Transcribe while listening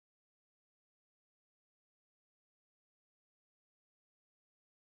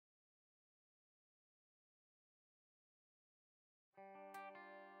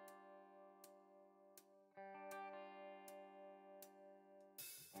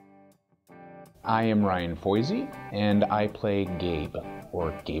I am Ryan Foisey, and I play Gabe,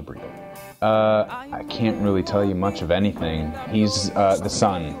 or Gabriel. I can't really tell you much of anything. He's the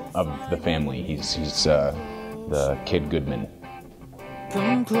son of the family. He's the Kid Goodman.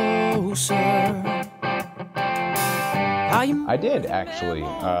 Come closer. I did, actually.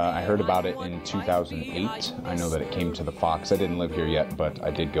 I heard about it in 2008. I know that it came to the Fox. I didn't live here yet, but I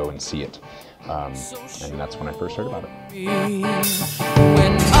did go and see it. And that's when I first heard about it.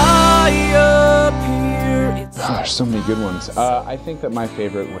 When I appear, There's so many good ones. I think that my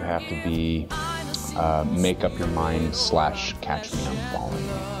favorite would have to be Make Up Your Mind / Catch Me, I'm Falling.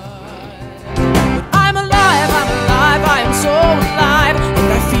 I'm alive, I am so alive,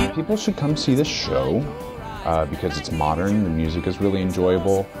 and I feel. People should come see this show because it's modern, the music is really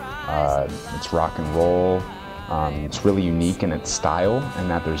enjoyable, it's rock and roll, it's really unique in its style and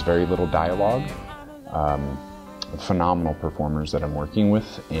that there's very little dialogue. Phenomenal performers that I'm working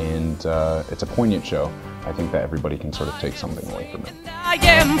with, and it's a poignant show. I think that everybody can sort of take something away from it. I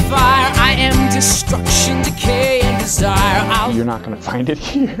am fire, I am destruction, decay, and desire. You're not going to find it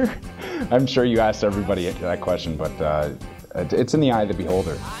here. I'm sure you asked everybody that question, but it's in the eye of the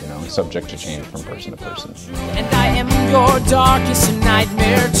beholder, you know, subject to change from person to person. And I am your darkest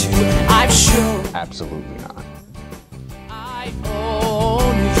nightmare too, I've shown. Absolutely not. I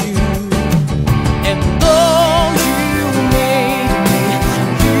own you, and though you made me,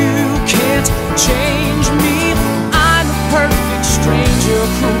 you can't change me. I'm a perfect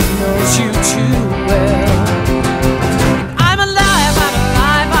stranger.